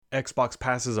Xbox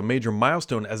passes a major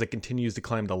milestone as it continues to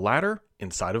climb the ladder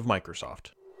inside of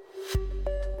Microsoft.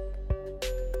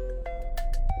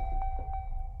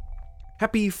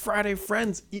 Happy Friday,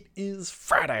 friends. It is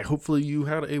Friday. Hopefully you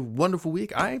had a wonderful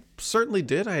week. I certainly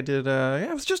did. It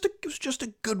was just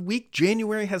a good week.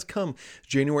 January has come.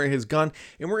 January has gone,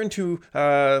 and we're into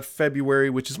February,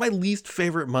 which is my least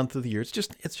favorite month of the year. It's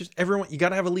just everyone, you got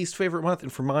to have a least favorite month,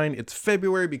 and for mine, it's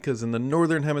February because in the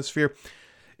northern hemisphere,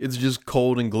 it's just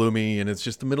cold and gloomy, and it's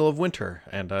just the middle of winter,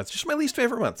 and it's just my least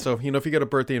favorite month. So, if you got a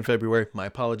birthday in February, my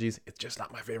apologies. It's just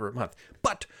not my favorite month.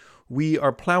 But we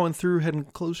are plowing through, heading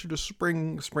closer to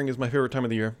spring. Spring is my favorite time of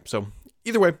the year. So,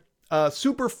 either way,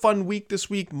 super fun week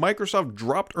this week. Microsoft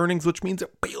dropped earnings, which means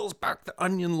it peels back the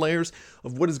onion layers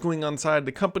of what is going on inside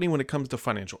the company when it comes to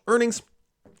financial earnings.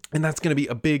 And that's going to be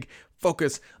a big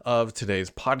focus of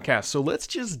today's podcast. So let's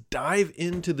just dive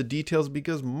into the details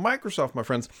because Microsoft, my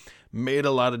friends, made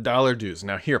a lot of dollar dues.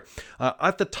 Now here,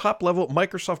 at the top level,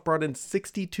 Microsoft brought in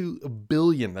 $62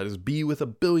 billion. That is B with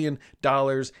 $1 billion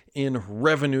in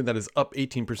revenue. That is up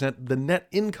 18%. The net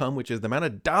income, which is the amount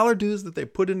of dollar dues that they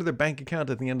put into their bank account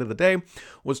at the end of the day,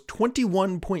 was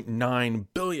 $21.9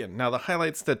 billion. Now the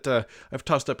highlights that I've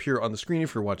tossed up here on the screen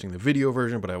if you're watching the video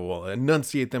version, but I will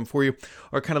enunciate them for you,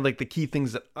 are kind of like the key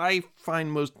things that I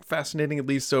find most fascinating, at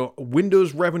least. So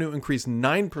Windows revenue increased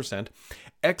 9%.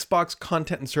 Xbox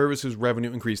content and services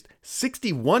revenue increased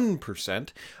 61%.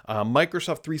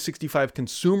 Microsoft 365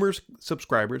 consumer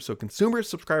subscribers, so consumer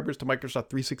subscribers to Microsoft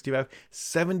 365,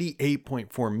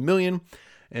 78.4 million.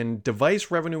 And device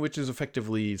revenue, which is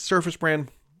effectively Surface brand,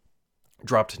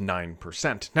 dropped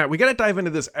 9%. Now, we got to dive into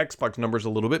this Xbox numbers a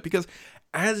little bit because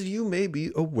as you may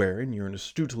be aware, and you're an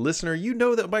astute listener, you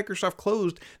know that Microsoft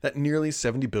closed that nearly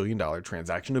 $70 billion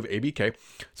transaction of ABK.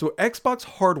 So Xbox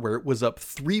hardware was up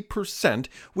 3%,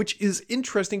 which is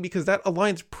interesting because that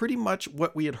aligns pretty much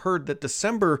what we had heard that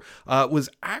December was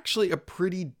actually a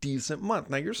pretty decent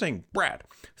month. Now, you're saying, Brad,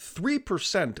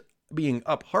 3% being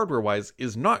up hardware-wise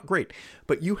is not great.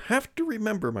 But you have to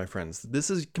remember, my friends, this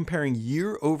is comparing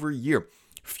year over year.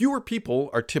 Fewer people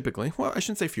are typically, well, I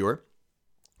shouldn't say fewer,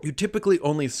 you typically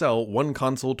only sell one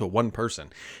console to one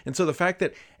person. And so the fact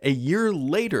that a year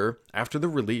later, after the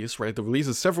release, right, the release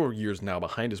is several years now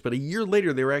behind us, but a year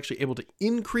later they were actually able to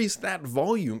increase that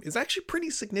volume is actually pretty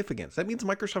significant. That means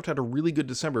Microsoft had a really good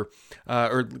December,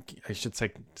 or I should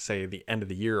say the end of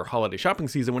the year or holiday shopping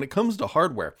season when it comes to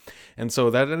hardware. And so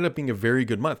that ended up being a very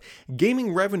good month.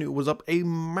 Gaming revenue was up a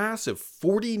massive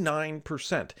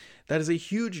 49%. That is a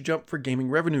huge jump for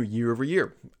gaming revenue year over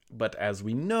year. But as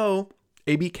we know,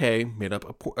 ABK made up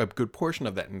a good portion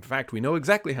of that. In fact, we know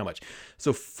exactly how much.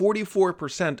 So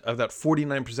 44% of that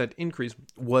 49% increase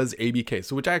was ABK.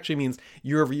 So which actually means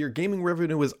year over year gaming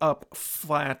revenue was up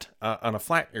flat on a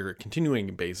flat or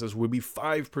continuing basis would be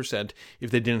 5%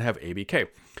 if they didn't have ABK.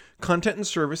 Content and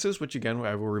services, which again,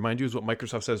 I will remind you is what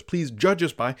Microsoft says, please judge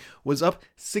us by, was up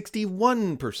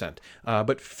 61%,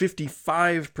 but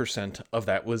 55% of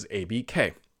that was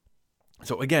ABK.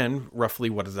 So again,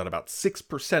 roughly, what is that? About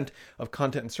 6% of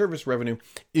content and service revenue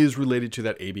is related to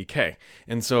that ABK.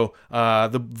 And so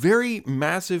the very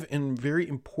massive and very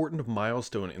important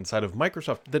milestone inside of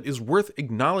Microsoft that is worth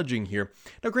acknowledging here.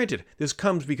 Now, granted, this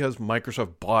comes because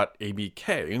Microsoft bought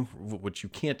ABK, which you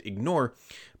can't ignore,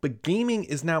 but gaming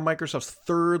is now Microsoft's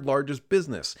third largest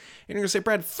business. And you're going to say,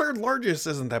 Brad, third largest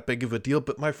isn't that big of a deal,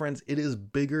 but my friends, it is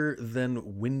bigger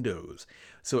than Windows.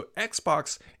 So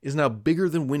Xbox is now bigger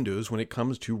than Windows when it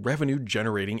comes to revenue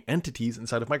generating entities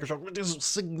inside of Microsoft, which is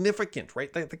significant,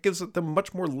 right? That gives them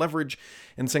much more leverage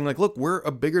in saying like, look, we're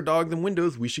a bigger dog than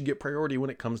Windows. We should get priority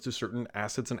when it comes to certain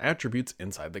assets and attributes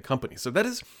inside the company. So that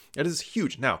is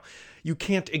huge. Now, you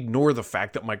can't ignore the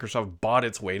fact that Microsoft bought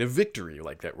its way to victory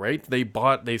like that, right? They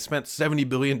spent $70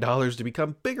 billion to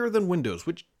become bigger than Windows,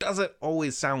 which doesn't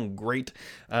always sound great.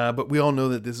 But we all know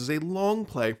that this is a long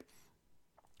play,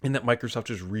 and that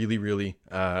Microsoft is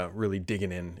really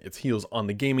digging in its heels on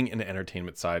the gaming and the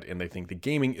entertainment side, and they think the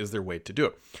gaming is their way to do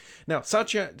it. Now,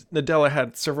 Satya Nadella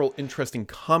had several interesting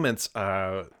comments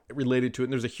related to it,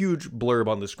 and there's a huge blurb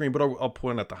on the screen, but I'll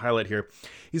point out the highlight here.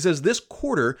 He says, this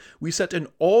quarter, we set an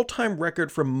all-time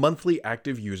record for monthly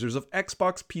active users of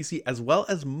Xbox, PC, as well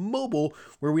as mobile,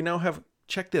 where we now have,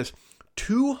 check this,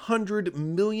 200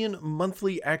 million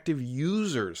monthly active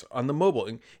users on the mobile,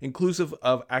 inclusive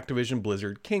of Activision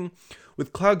Blizzard King.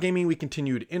 With cloud gaming, we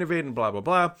continue to innovate and blah, blah,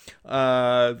 blah.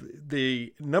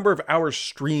 The number of hours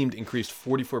streamed increased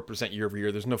 44% year over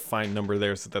year. There's no fine number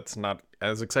there, so that's not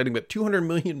as exciting, but 200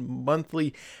 million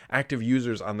monthly active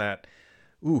users on that.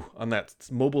 on that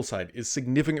mobile side is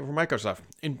significant for Microsoft.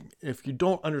 And if you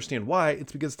don't understand why,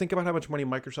 it's because think about how much money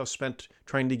Microsoft spent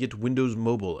trying to get Windows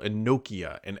Mobile and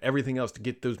Nokia and everything else to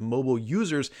get those mobile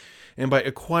users. And by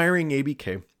acquiring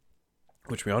ABK,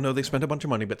 which we all know they spent a bunch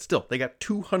of money, but still, they got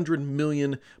 200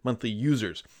 million monthly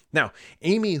users. Now,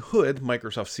 Amy Hood,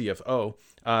 Microsoft CFO,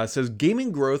 says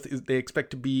gaming growth they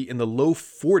expect to be in the low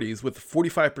 40s with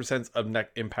 45% of net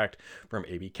impact from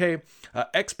ABK.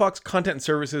 Xbox content and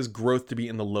services growth to be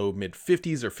in the low mid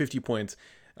 50s or 50 points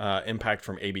impact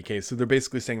from ABK. So they're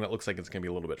basically saying that looks like it's going to be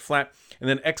a little bit flat. And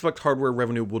then Xbox hardware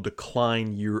revenue will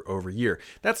decline year over year.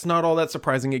 That's not all that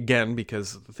surprising again,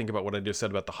 because think about what I just said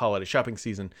about the holiday shopping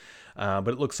season. But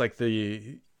it looks like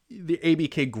the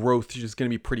ABK growth is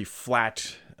going to be pretty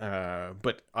flat.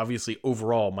 But obviously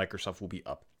overall Microsoft will be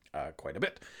up quite a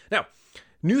bit. Now,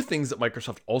 new things that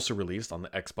Microsoft also released on the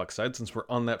Xbox side, since we're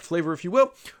on that flavor, if you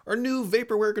will, are new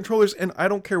vaporware controllers. And I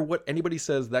don't care what anybody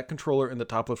says, that controller in the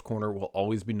top left corner will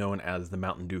always be known as the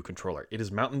Mountain Dew controller. It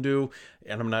is Mountain Dew,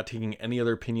 and I'm not taking any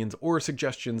other opinions or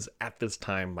suggestions at this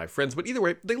time, my friends. But either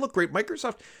way, they look great.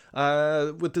 Microsoft,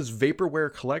 with this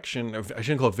vaporware collection, I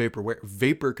shouldn't call it vaporware,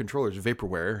 vapor controllers.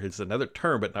 Vaporware is another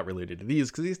term, but not related to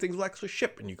these, because these things will actually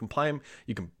ship, and you can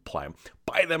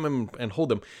buy them and hold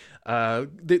them.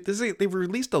 They've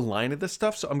released a line of this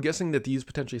stuff, so I'm guessing that these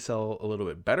potentially sell a little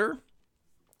bit better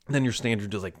than your standard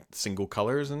just like single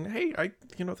colors. And hey,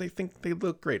 they think they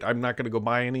look great. I'm not going to go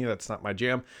buy any. That's not my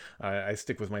jam. I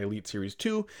stick with my Elite Series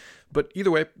 2. But either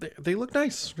way, they look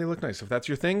nice. They look nice. If that's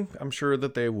your thing, I'm sure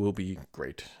that they will be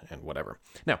great and whatever.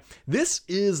 Now, this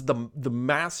is the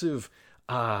massive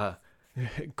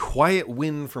quiet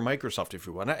win for Microsoft, if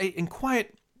you will. And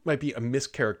quiet might be a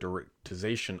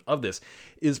mischaracterization of this,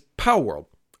 is Power World,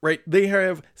 right? They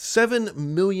have 7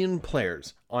 million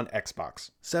players on Xbox.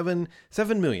 7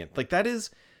 million. Like that is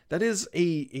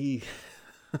a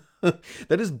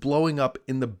that is blowing up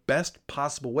in the best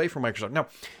possible way for Microsoft. Now,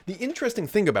 the interesting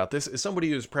thing about this is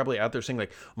somebody who's probably out there saying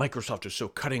like, Microsoft is so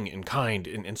cutting and kind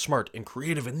and smart and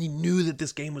creative, and they knew that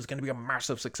this game was going to be a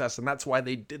massive success, and that's why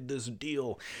they did this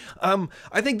deal.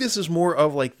 I think this is more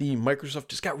of like the Microsoft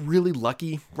just got really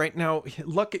lucky right now.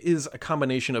 Luck is a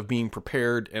combination of being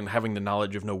prepared and having the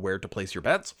knowledge of know where to place your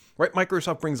bets, right?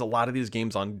 Microsoft brings a lot of these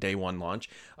games on day one launch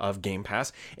of Game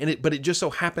Pass, but it just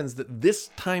so happens that this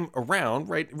time around,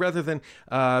 right, rather than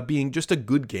being just a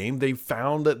good game, they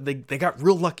found that they got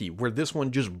real lucky where this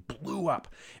one just blew up.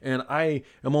 And I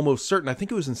am almost certain, I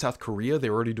think it was in South Korea, they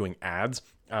were already doing ads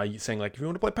saying like, if you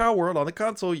want to play Power World on the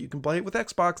console, you can play it with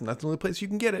Xbox, and that's the only place you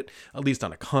can get it, at least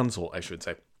on a console, I should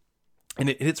say. And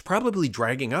it's probably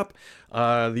dragging up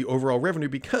the overall revenue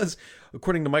because,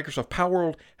 according to Microsoft, Power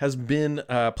World has been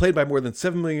played by more than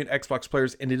 7 million Xbox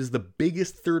players, and it is the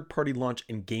biggest third-party launch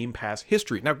in Game Pass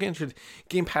history. Now,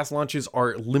 Game Pass launches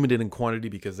are limited in quantity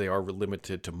because they are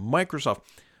limited to Microsoft,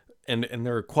 and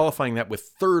they're qualifying that with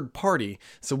third-party,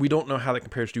 so we don't know how that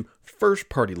compares to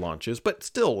first-party launches, but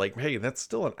still, like, hey, that's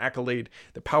still an accolade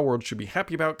that Power World should be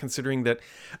happy about, considering that,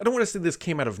 I don't want to say this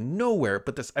came out of nowhere,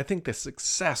 but I think the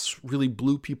success really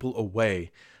blew people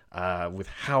away with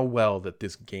how well that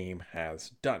this game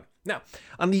has done. Now,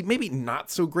 on the maybe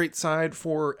not so great side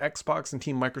for Xbox and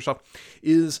Team Microsoft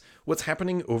is what's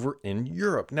happening over in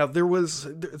Europe. Now, there's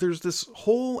this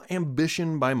whole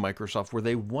ambition by Microsoft where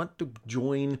they want to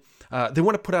they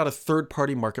want to put out a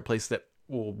third-party marketplace that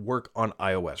will work on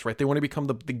iOS, right? They want to become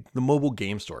the mobile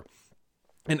game store.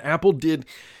 And Apple did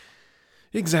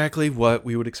exactly what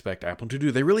we would expect Apple to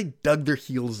do. They really dug their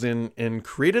heels in and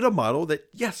created a model that,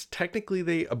 yes, technically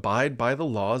they abide by the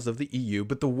laws of the EU,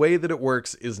 but the way that it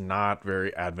works is not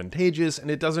very advantageous, and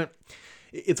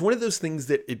it's one of those things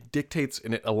that it dictates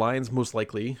and it aligns most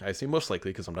likely, I say most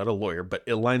likely because I'm not a lawyer, but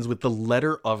it aligns with the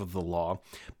letter of the law,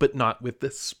 but not with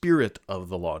the spirit of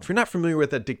the law. If you're not familiar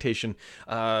with that dictation,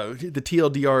 the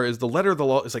TLDR is the letter of the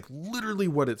law is like literally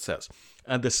what it says.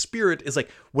 And the spirit is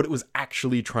like what it was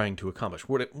actually trying to accomplish.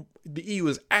 The EU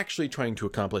is actually trying to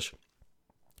accomplish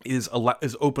is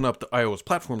open up the iOS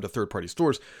platform to third-party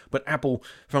stores, but Apple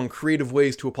found creative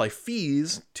ways to apply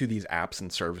fees to these apps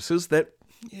and services that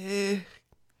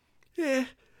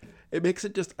it makes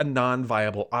it just a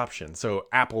non-viable option. So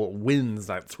Apple wins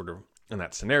that sort of in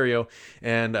that scenario,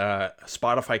 and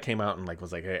Spotify came out and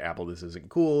was like, hey, Apple, this isn't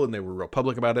cool, and they were real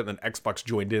public about it. And then Xbox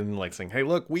joined in saying, hey,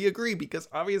 look, we agree, because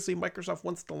obviously Microsoft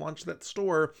wants to launch that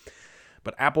store,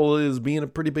 but Apple is being a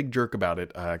pretty big jerk about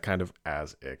it, kind of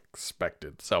as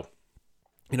expected. So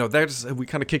we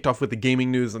kind of kicked off with the gaming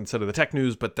news instead of the tech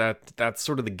news, but that's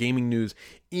sort of the gaming news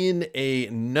in a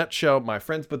nutshell, my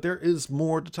friends. But there is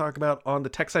more to talk about on the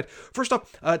tech side. First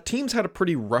off, Teams had a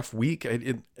pretty rough week.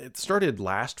 It started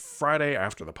last Friday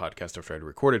after the podcast after I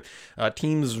recorded.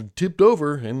 Teams tipped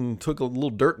over and took a little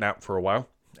dirt nap for a while.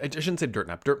 I shouldn't say dirt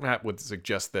nap. Dirt nap would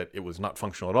suggest that it was not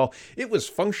functional at all. It was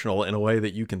functional in a way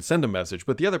that you can send a message,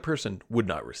 but the other person would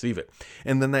not receive it.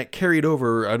 And then that carried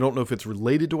over. I don't know if it's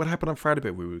related to what happened on Friday,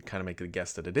 but we would kind of make the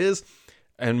guess that it is.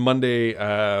 And Monday,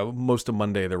 most of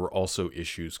Monday, there were also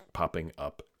issues popping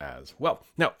up as well.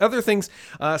 Now, other things,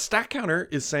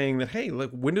 StatCounter is saying that, hey,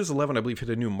 look, Windows 11, I believe, hit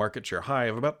a new market share high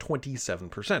of about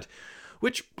 27%.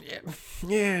 Which,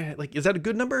 yeah, like, is that a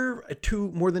good number?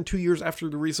 More than 2 years after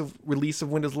the release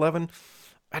of Windows 11?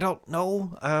 I don't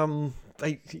know.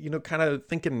 Kind of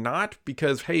thinking not,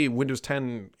 because, hey, Windows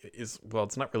 10 it's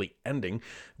not really ending.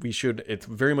 It's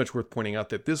very much worth pointing out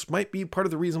that this might be part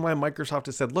of the reason why Microsoft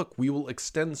has said, look, we will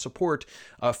extend support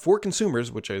for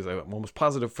consumers, which is, I'm almost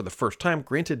positive, for the first time,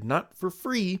 granted, not for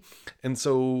free. And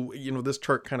so, this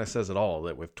chart kind of says it all,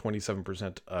 that with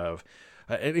 27% of...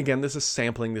 and again, this is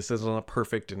sampling. This isn't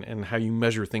perfect, and how you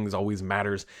measure things always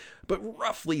matters. But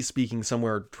roughly speaking,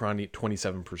 somewhere around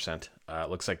 27%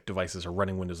 looks like devices are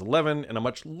running Windows 11, and a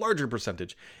much larger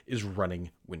percentage is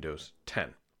running Windows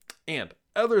 10. And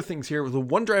other things here, the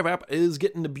OneDrive app is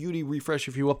getting a beauty refresh,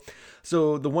 if you will.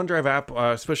 So the OneDrive app,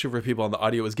 especially for people on the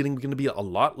audio, is going to be a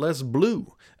lot less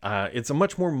blue. It's a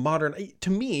much more modern, to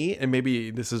me, and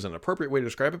maybe this is an appropriate way to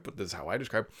describe it, but this is how I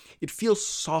describe it. It feels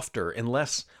softer and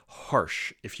less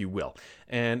harsh, if you will.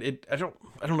 And I don't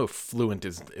know if fluent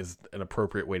is an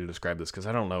appropriate way to describe this, because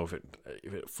I don't know if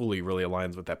it fully really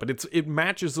aligns with that. But it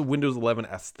matches the Windows 11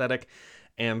 aesthetic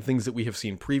and things that we have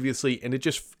seen previously, and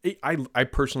I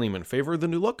personally am in favor of the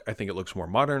new look. I think it looks more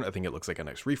modern. I think it looks like a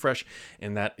nice refresh,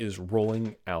 and that is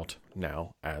rolling out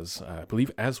now, as I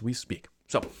believe, as we speak.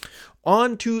 So,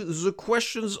 on to the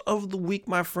questions of the week,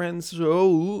 my friends.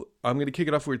 So, I'm going to kick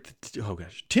it off with,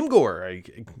 Tim Gore.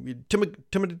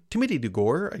 Timothy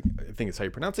Gore, I think is how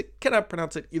you pronounce it. Cannot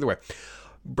pronounce it either way.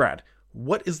 Brad,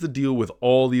 what is the deal with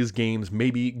all these games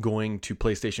maybe going to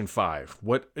PlayStation 5?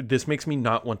 This makes me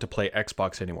not want to play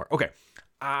Xbox anymore. Okay.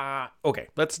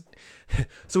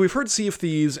 So we've heard Sea of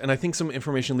Thieves, and I think some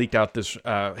information leaked out this,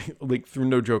 like through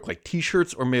no joke, like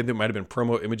t-shirts, or maybe there might have been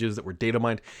promo images that were data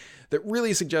mined that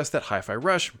really suggest that Hi-Fi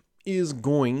Rush is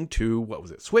going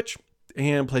to, Switch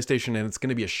and PlayStation, and it's going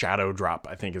to be a shadow drop,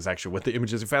 I think is actually what the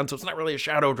images have found. So it's not really a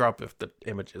shadow drop if the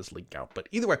images leak out. But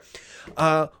either way,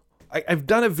 I've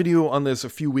done a video on this a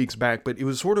few weeks back, but it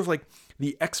was sort of like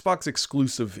the Xbox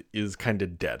exclusive is kind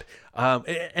of dead.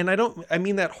 And I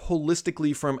mean that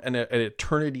holistically from an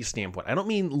eternity standpoint. I don't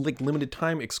mean like limited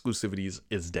time exclusivities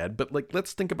is dead, but like,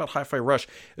 let's think about Hi-Fi Rush,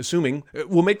 assuming,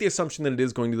 we'll make the assumption that it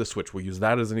is going to the Switch. We'll use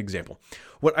that as an example.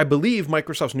 What I believe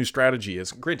Microsoft's new strategy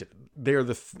is, granted, they're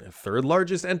the third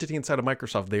largest entity inside of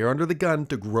Microsoft. They are under the gun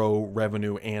to grow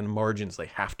revenue and margins. They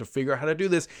have to figure out how to do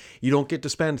this. You don't get to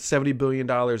spend $70 billion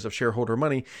of shareholder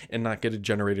money and not get a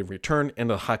generated return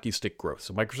and a hockey stick growth.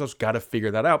 So Microsoft's got to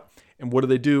figure that out. And what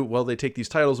do? Well, they take these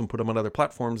titles and put them on other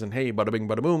platforms, and hey, bada bing,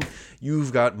 bada boom,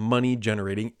 you've got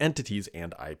money-generating entities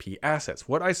and IP assets.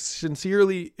 What I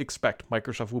sincerely expect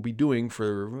Microsoft will be doing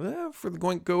for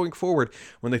going forward,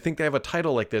 when they think they have a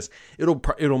title like this,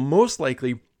 it'll most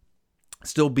likely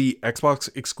still be Xbox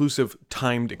exclusive,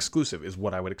 timed exclusive is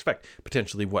what I would expect.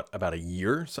 Potentially, about a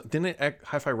year? Didn't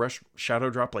Hi-Fi Rush shadow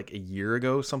drop like a year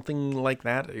ago? Something like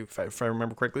that, if I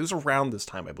remember correctly. It was around this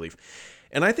time, I believe.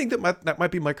 And I think that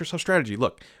might be Microsoft's strategy.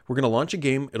 Look, we're going to launch a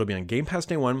game. It'll be on Game Pass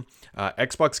day one.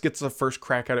 Xbox gets the first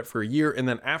crack at it for a year, and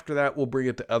then after that, we'll bring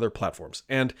it to other platforms.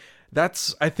 And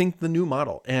that's, I think, the new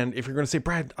model. And if you're going to say,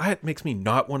 Brad, it makes me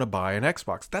not want to buy an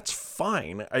Xbox, that's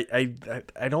fine.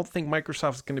 I don't think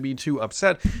Microsoft's going to be too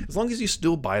upset as long as you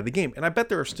still buy the game. And I bet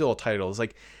there are still titles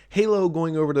like Halo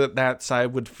going over to that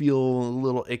side would feel a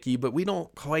little icky, but we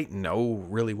don't quite know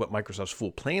really what Microsoft's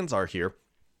full plans are here.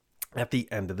 At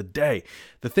the end of the day,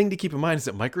 the thing to keep in mind is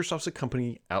that Microsoft's a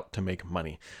company out to make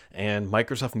money, and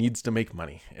Microsoft needs to make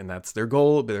money, and that's their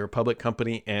goal. They're a public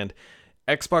company, and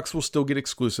Xbox will still get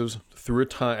exclusives through a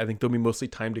time. I think they'll be mostly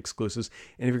timed exclusives.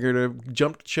 And if you're going to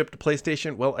jump ship to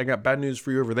PlayStation, well, I got bad news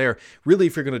for you over there. Really,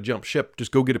 if you're going to jump ship,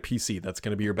 just go get a PC. That's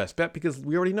going to be your best bet, because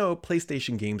we already know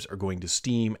PlayStation games are going to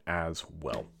Steam as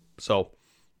well. So,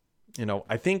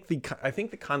 I think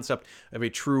the concept of a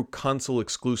true console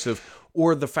exclusive,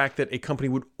 or the fact that a company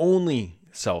would only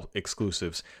sell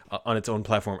exclusives on its own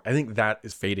platform, I think that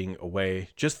is fading away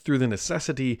just through the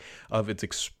necessity of it's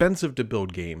expensive to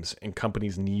build games, and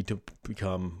companies need to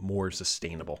become more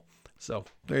sustainable. So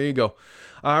there you go.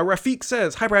 Rafiq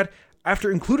says, "Hi Brad.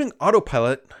 After including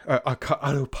Copilot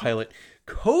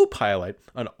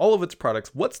on all of its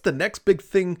products, what's the next big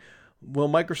thing will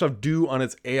Microsoft do on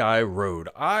its AI road?"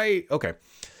 Okay.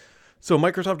 So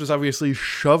Microsoft is obviously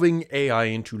shoving AI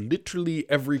into literally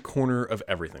every corner of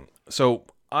everything. So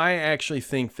I actually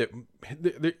think that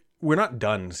we're not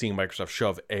done seeing Microsoft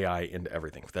shove AI into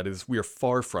everything. That is, we are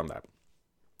far from that.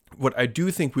 What I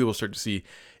do think we will start to see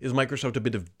is Microsoft a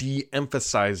bit of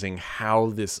de-emphasizing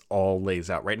how this all lays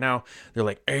out. Right now, they're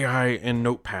like AI in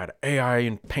Notepad, AI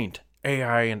in Paint,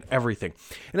 AI and everything.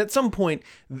 And at some point,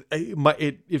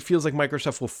 it feels like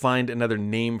Microsoft will find another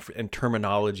name and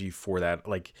terminology for that.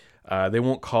 Like they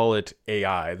won't call it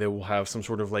AI. They will have some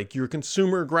sort of like your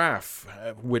consumer graph,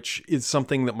 which is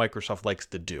something that Microsoft likes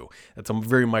to do. That's a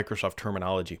very Microsoft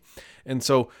terminology. And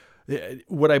so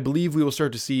what I believe we will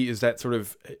start to see is that sort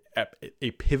of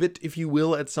a pivot, if you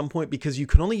will, at some point, because you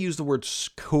can only use the word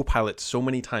Copilot so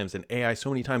many times and AI so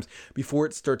many times before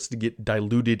it starts to get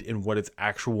diluted in what its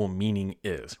actual meaning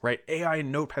is, right? AI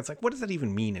and Notepad's like, what does that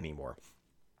even mean anymore?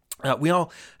 We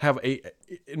all have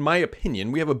in my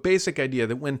opinion, we have a basic idea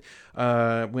that when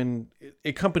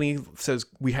a company says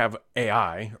we have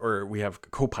AI or we have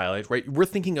Copilot, right, we're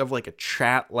thinking of like a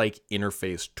chat-like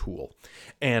interface tool.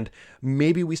 And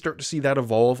maybe we start to see that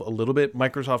evolve a little bit.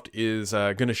 Microsoft is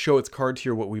going to show its cards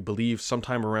here, what we believe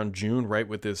sometime around June, right,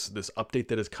 with this update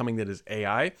that is coming that is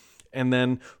AI. And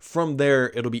then from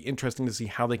there, it'll be interesting to see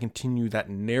how they continue that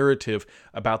narrative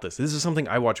about this. This is something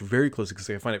I watch very closely because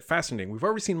I find it fascinating. We've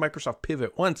already seen Microsoft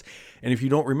pivot once, and if you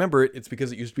don't remember it, it's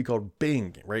because it used to be called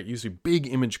Bing, right? It used to be Big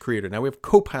Image Creator. Now we have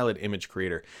Copilot Image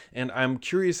Creator, and I'm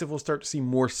curious if we'll start to see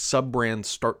more sub-brands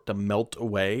start to melt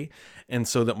away, and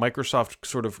so that Microsoft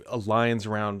sort of aligns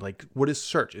around, like, what is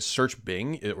search? Is search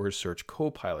Bing, or is search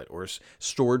Copilot, or is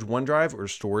storage OneDrive, or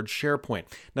storage SharePoint?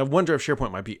 Now OneDrive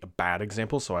SharePoint might be a bad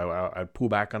example, so I'd pull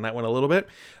back on that one a little bit.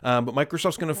 But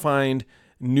Microsoft's going to find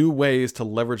new ways to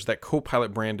leverage that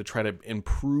Copilot brand to try to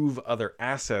improve other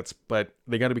assets, but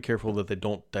they got to be careful that they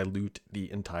don't dilute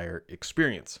the entire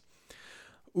experience.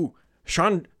 Ooh,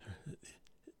 Chandra,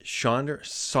 I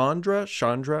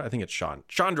think it's Chandra,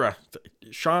 Seandrurdy,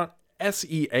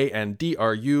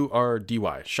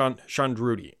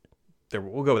 Chandrudy. There,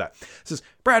 we'll go with that. It says,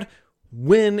 Brad,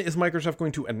 when is Microsoft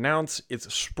going to announce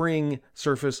its spring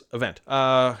Surface event?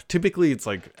 Typically, it's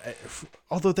like,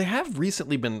 although they have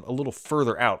recently been a little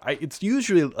further out. It's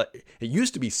usually, it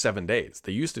used to be 7 days.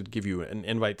 They used to give you an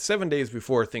invite 7 days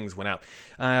before things went out.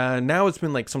 Now it's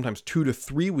been like sometimes 2 to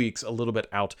 3 weeks, a little bit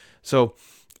out. So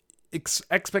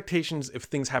expectations, if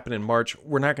things happen in March,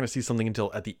 we're not going to see something until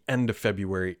at the end of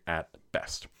February at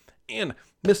best. And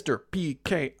Mr.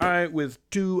 PKI with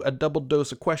a double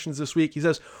dose of questions this week. He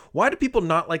says, why do people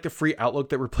not like the free Outlook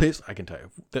that replaced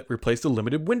the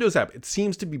limited Windows app? It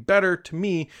seems to be better to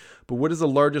me, but what is the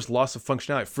largest loss of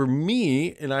functionality? For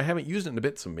me, and I haven't used it in a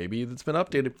bit, so maybe it's been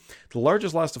updated, the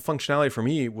largest loss of functionality for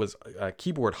me was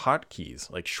keyboard hotkeys,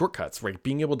 like shortcuts, right?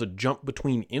 Being able to jump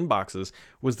between inboxes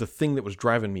was the thing that was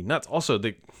driving me nuts. Also,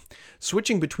 the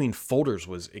switching between folders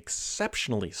was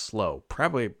exceptionally slow,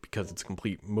 probably because it's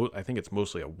I think it's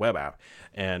mostly a web app,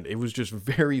 and it was just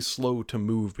very slow to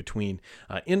move between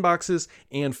inboxes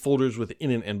and folders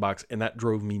within an inbox, and that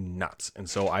drove me nuts. And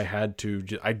so I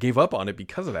gave up on it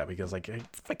because of that, because like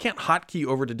if I can't hotkey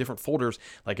over to different folders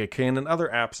like I can in other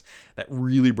apps, that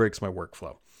really breaks my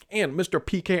workflow. And Mr.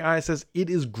 PKI says, it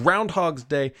is Groundhog's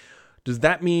Day. Does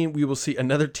that mean we will see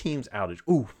another Teams outage?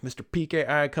 Ooh, Mr.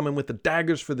 PKI coming with the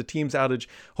daggers for the Teams outage.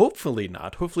 Hopefully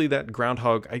not. Hopefully that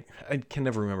Groundhog, I can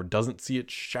never remember, doesn't see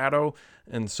its shadow.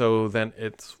 And so then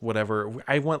it's whatever.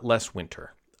 I want less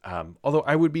winter. Although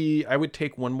I would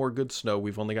take one more good snow.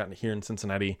 We've only gotten here in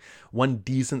Cincinnati one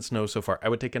decent snow so far. I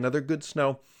would take another good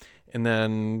snow, and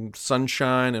then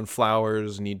sunshine and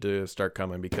flowers need to start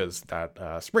coming, because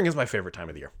that spring is my favorite time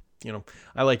of the year. You know,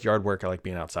 I like yard work. I like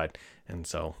being outside. And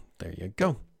so there you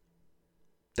go.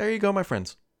 There you go, my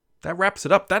friends. That wraps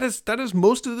it up. That is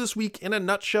most of this week in a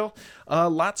nutshell.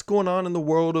 Lots going on in the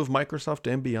world of Microsoft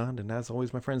and beyond. And as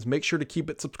always, my friends, make sure to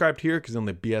keep it subscribed here, because the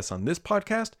only BS on this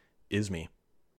podcast is me.